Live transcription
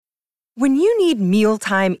When you need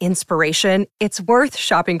mealtime inspiration, it's worth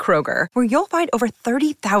shopping Kroger, where you'll find over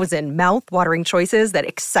 30,000 mouth-watering choices that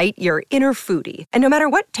excite your inner foodie. And no matter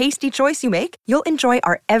what tasty choice you make, you'll enjoy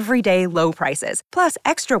our everyday low prices, plus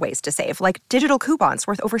extra ways to save, like digital coupons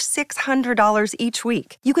worth over $600 each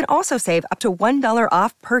week. You can also save up to $1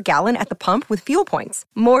 off per gallon at the pump with fuel points.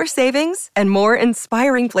 More savings and more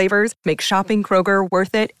inspiring flavors make shopping Kroger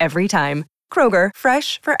worth it every time. Kroger,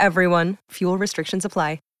 fresh for everyone. Fuel restrictions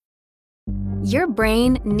apply. Your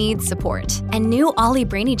brain needs support, and new Ollie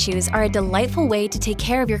Brainy Chews are a delightful way to take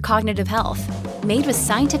care of your cognitive health. Made with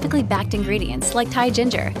scientifically backed ingredients like Thai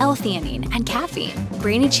ginger, L-theanine, and caffeine,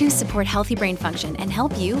 Brainy Chews support healthy brain function and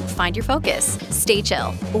help you find your focus, stay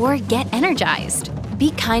chill, or get energized.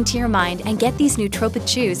 Be kind to your mind and get these nootropic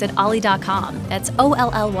chews at ollie.com. That's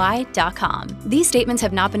OLLY.com. These statements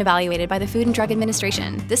have not been evaluated by the Food and Drug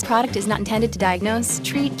Administration. This product is not intended to diagnose,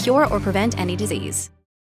 treat, cure, or prevent any disease.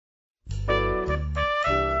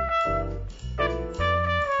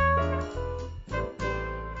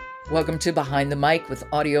 Welcome to Behind the Mic with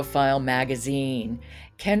AudioFile Magazine.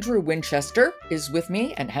 Kendra Winchester is with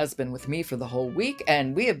me and has been with me for the whole week,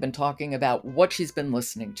 and we have been talking about what she's been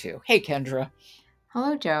listening to. Hey, Kendra.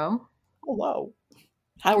 Hello, Joe. Hello.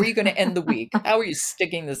 How are you going to end the week? How are you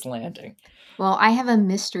sticking this landing? Well, I have a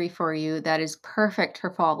mystery for you that is perfect for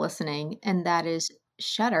fall listening, and that is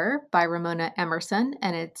Shudder by Ramona Emerson,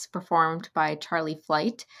 and it's performed by Charlie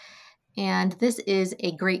Flight. And this is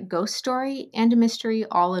a great ghost story and a mystery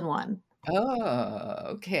all in one. Oh,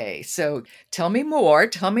 okay. So tell me more.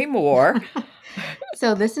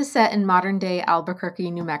 So this is set in modern day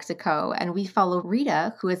Albuquerque, New Mexico, and we follow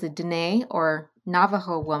Rita, who is a Dene or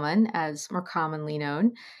Navajo woman, as more commonly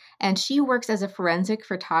known. And she works as a forensic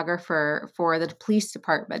photographer for the police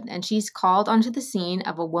department. And she's called onto the scene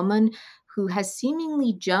of a woman who has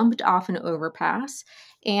seemingly jumped off an overpass.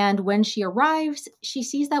 And when she arrives, she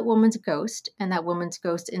sees that woman's ghost, and that woman's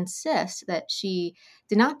ghost insists that she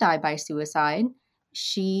did not die by suicide.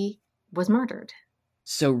 She was murdered.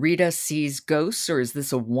 So Rita sees ghosts, or is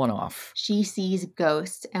this a one-off? She sees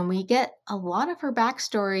ghosts, and we get a lot of her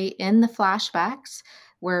backstory in the flashbacks,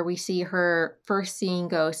 where we see her first seeing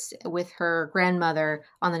ghosts with her grandmother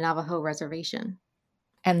on the Navajo reservation.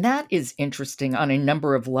 And that is interesting on a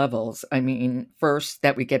number of levels. I mean, first,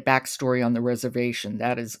 that we get backstory on the reservation.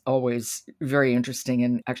 That is always very interesting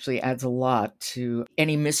and actually adds a lot to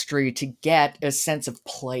any mystery to get a sense of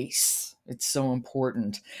place. It's so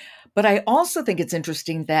important. But I also think it's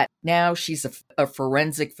interesting that now she's a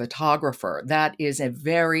forensic photographer. That is a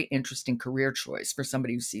very interesting career choice for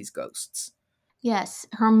somebody who sees ghosts. Yes,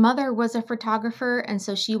 her mother was a photographer, and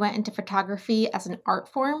so she went into photography as an art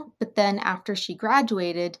form. But then after she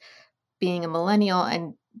graduated, being a millennial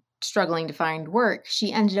and struggling to find work,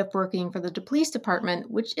 she ended up working for the police department,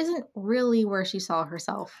 which isn't really where she saw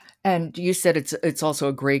herself. And you said it's also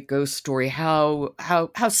a great ghost story. How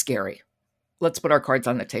scary? Let's put our cards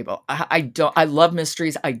on the table. I love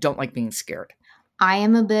mysteries. I don't like being scared. I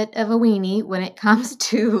am a bit of a weenie when it comes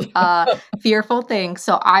to fearful things.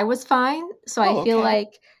 So I was fine. So I feel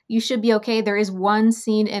like you should be okay. There is one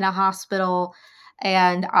scene in a hospital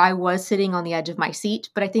and I was sitting on the edge of my seat,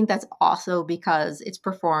 but I think that's also because it's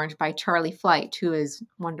performed by Charlie Flight, who is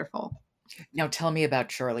wonderful. Now tell me about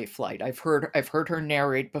Charlie Flight. I've heard her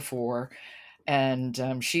narrate before,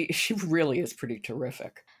 and she really is pretty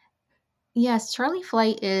terrific. Yes, Charlie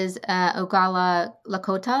Flight is Ogala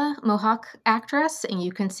Lakota Mohawk actress, and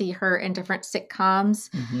you can see her in different sitcoms.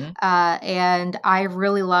 Mm-hmm. And I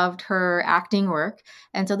really loved her acting work.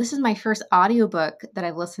 And so this is my first audiobook that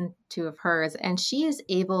I've listened to of hers, and she is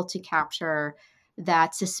able to capture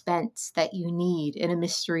that suspense that you need in a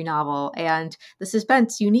mystery novel and the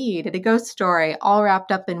suspense you need in a ghost story all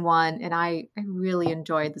wrapped up in one. And I really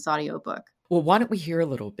enjoyed this audiobook. Well, why don't we hear a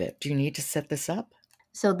little bit? Do you need to set this up?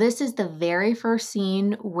 So this is the very first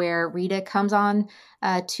scene where Rita comes on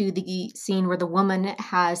to the scene where the woman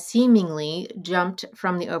has seemingly jumped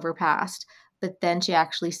from the overpass, but then she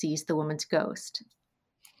actually sees the woman's ghost.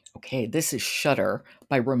 Okay, this is Shudder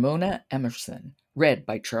by Ramona Emerson, read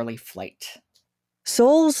by Charlie Flight.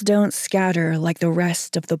 Souls don't scatter like the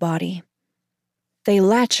rest of the body. They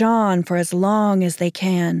latch on for as long as they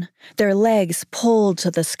can, their legs pulled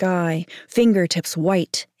to the sky, fingertips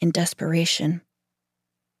white in desperation.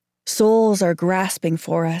 Souls are grasping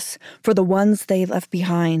for us, for the ones they left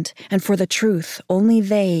behind, and for the truth only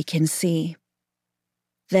they can see.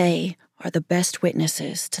 They are the best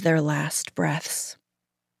witnesses to their last breaths.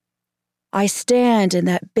 I stand in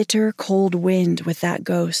that bitter, cold wind with that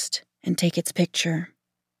ghost and take its picture.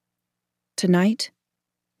 Tonight,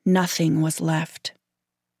 nothing was left.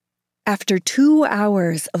 After 2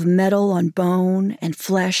 hours of metal on bone and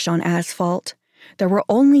flesh on asphalt, there were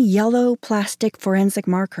only yellow plastic forensic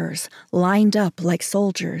markers lined up like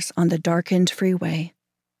soldiers on the darkened freeway.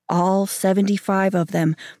 All 75 of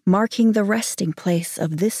them marking the resting place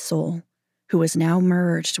of this soul, who was now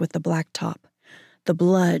merged with the blacktop, the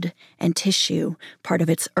blood and tissue part of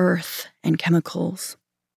its earth and chemicals.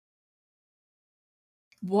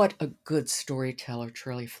 What a good storyteller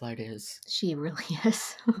Shirley Flood is. She really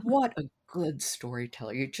is. What a good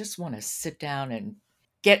storyteller. You just want to sit down and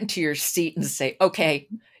get into your seat and say, okay,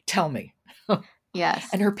 tell me. Yes.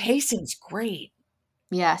 And her pacing's great.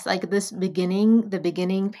 Yes, like the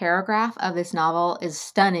beginning paragraph of this novel is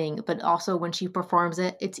stunning, but also when she performs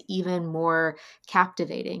it, it's even more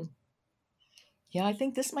captivating. Yeah, I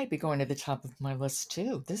think this might be going to the top of my list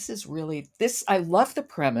too. I love the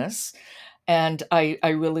premise and I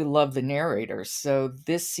really love the narrator. So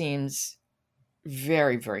this seems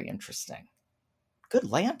very, very interesting. Good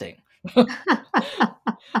landing.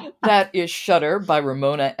 That is Shutter by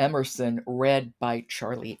Ramona Emerson, read by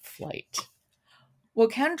Charlie Flight. Well,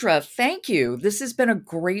 Kendra, thank you. This has been a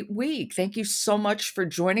great week. Thank you so much for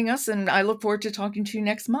joining us, and I look forward to talking to you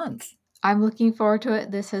next month. I'm looking forward to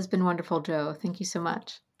it. This has been wonderful, Jo. Thank you so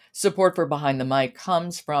much. Support for Behind the Mic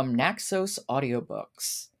comes from Naxos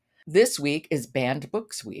Audiobooks. This week is Banned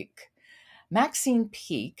Books Week. Maxine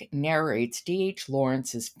Peake narrates D.H.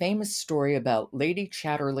 Lawrence's famous story about Lady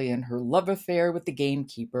Chatterley and her love affair with the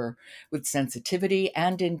gamekeeper with sensitivity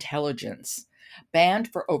and intelligence. Banned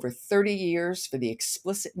for over 30 years for the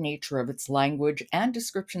explicit nature of its language and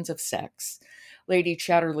descriptions of sex, Lady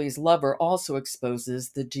Chatterley's lover also exposes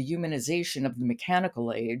the dehumanization of the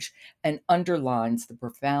mechanical age and underlines the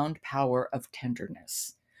profound power of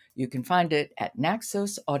tenderness. You can find it at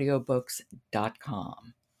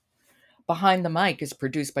naxosaudiobooks.com. Behind the Mic is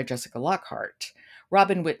produced by Jessica Lockhart,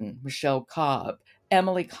 Robin Whitten, Michelle Cobb,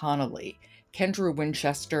 Emily Connolly, Kendra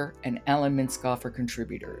Winchester, and Alan Minskoff are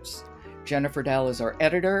contributors. Jennifer Dell is our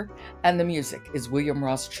editor, and the music is William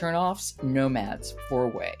Ross Chernoff's Nomads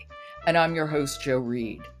 4-Way. And I'm your host, Jo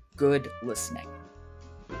Reed. Good listening.